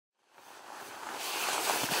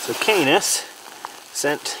So Canis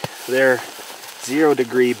sent their 0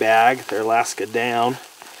 degree bag, their Alaska Down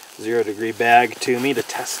 0 degree bag to me to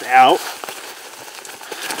test out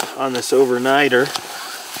on this overnighter.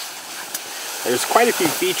 There's quite a few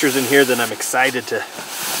features in here that I'm excited to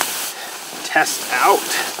test out.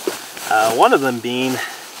 One of them being,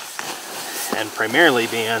 and primarily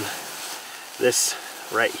being, this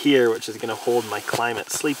right here, which is going to hold my Climate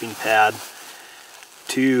sleeping pad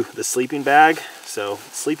to the sleeping bag. So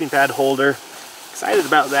sleeping pad holder, excited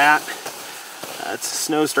about that.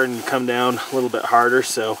 Snow's starting to come down a little bit harder,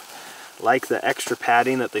 so like the extra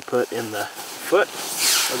padding that they put in the foot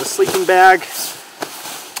of the sleeping bag.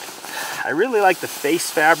 I really like the face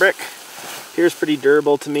fabric. Appears pretty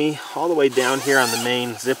durable to me. All the way down here on the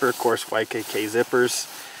main zipper, of course, YKK zippers,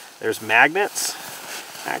 there's magnets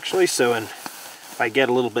actually, so if I get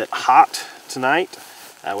a little bit hot tonight,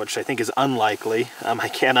 which I think is unlikely, I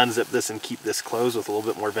can unzip this and keep this closed with a little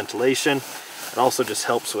bit more ventilation. It also just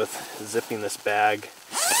helps with zipping this bag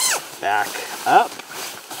back up.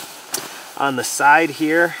 On the side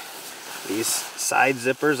here, these side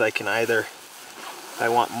zippers, I can either, if I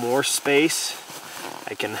want more space,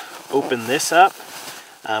 I can open this up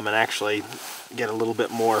and actually get a little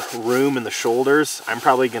bit more room in the shoulders. I'm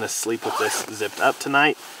probably going to sleep with this zipped up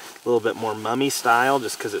tonight, a little bit more mummy style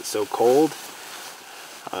just because it's so cold.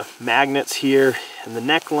 Magnets here in the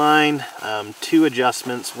neckline, 2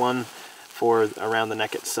 adjustments, one for around the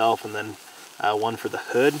neck itself and then one for the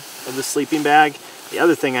hood of the sleeping bag. The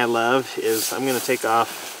other thing I love is I'm going to take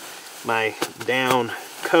off my down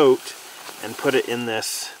coat and put it in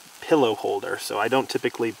this pillow holder. So I don't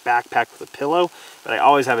typically backpack with a pillow, but I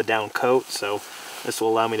always have a down coat, so this will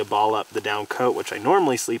allow me to ball up the down coat, which I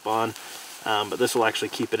normally sleep on, but this will actually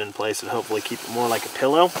keep it in place and hopefully keep it more like a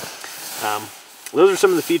pillow. Those are some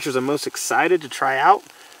of the features I'm most excited to try out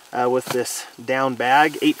with this down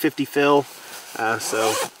bag. 850 fill,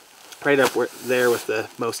 so right up there with the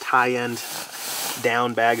most high-end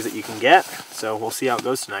down bags that you can get. So we'll see how it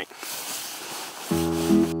goes tonight.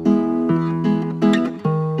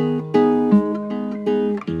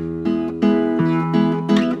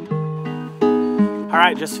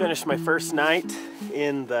 Alright, just finished my first night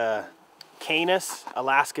in the Canis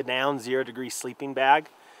Alaska Down 0 degree sleeping bag.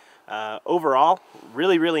 Overall,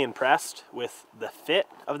 really impressed with the fit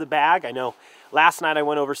of the bag. I know last night I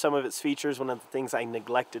went over some of its features. One of the things I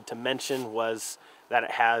neglected to mention was that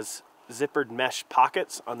it has zippered mesh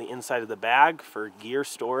pockets on the inside of the bag for gear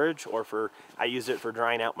storage, or I use it for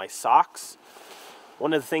drying out my socks.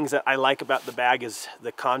 One of the things that I like about the bag is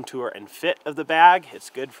the contour and fit of the bag. It's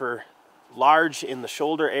good for large in the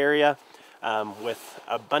shoulder area, with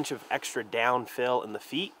a bunch of extra down fill in the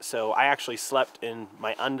feet. So I actually slept in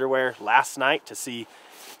my underwear last night to see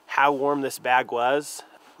how warm this bag was.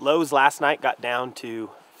 Lows last night got down to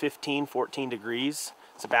 14 degrees.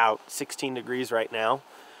 It's about 16 degrees right now.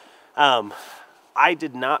 I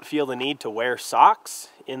did not feel the need to wear socks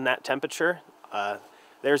in that temperature.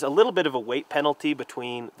 There's a little bit of a weight penalty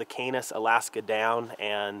between the Canis Alaska Down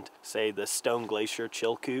and, say, the Stone Glacier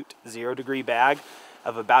Chilkoot 0 degree bag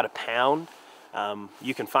of about 1 pound.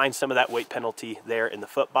 You can find some of that weight penalty there in the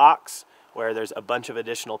foot box, where there's a bunch of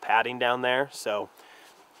additional padding down there. So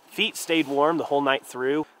feet stayed warm the whole night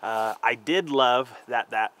through. I did love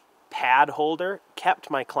that pad holder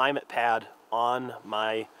kept my Climate pad on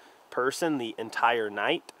my person the entire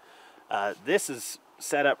night. This is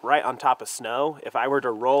set up right on top of snow. If I were to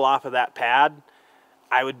roll off of that pad,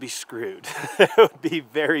 I would be screwed. It would be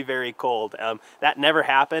very cold. That never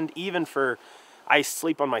happened. Even I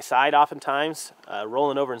sleep on my side oftentimes,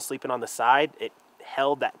 rolling over and sleeping on the side, it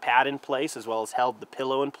held that pad in place as well as held the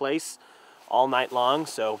pillow in place all night long.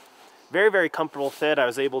 So very comfortable fit. I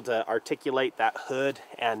was able to articulate that hood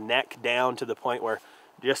and neck down to the point where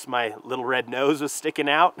just my little red nose was sticking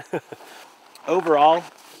out. Overall,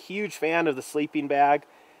 huge fan of the sleeping bag.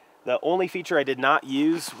 The only feature I did not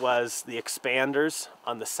use was the expanders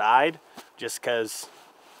on the side, just because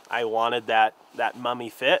I wanted that mummy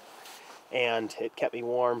fit, and it kept me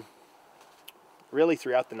warm really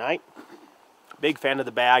throughout the night. Big fan of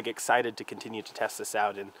the bag, excited to continue to test this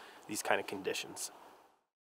out in these kind of conditions.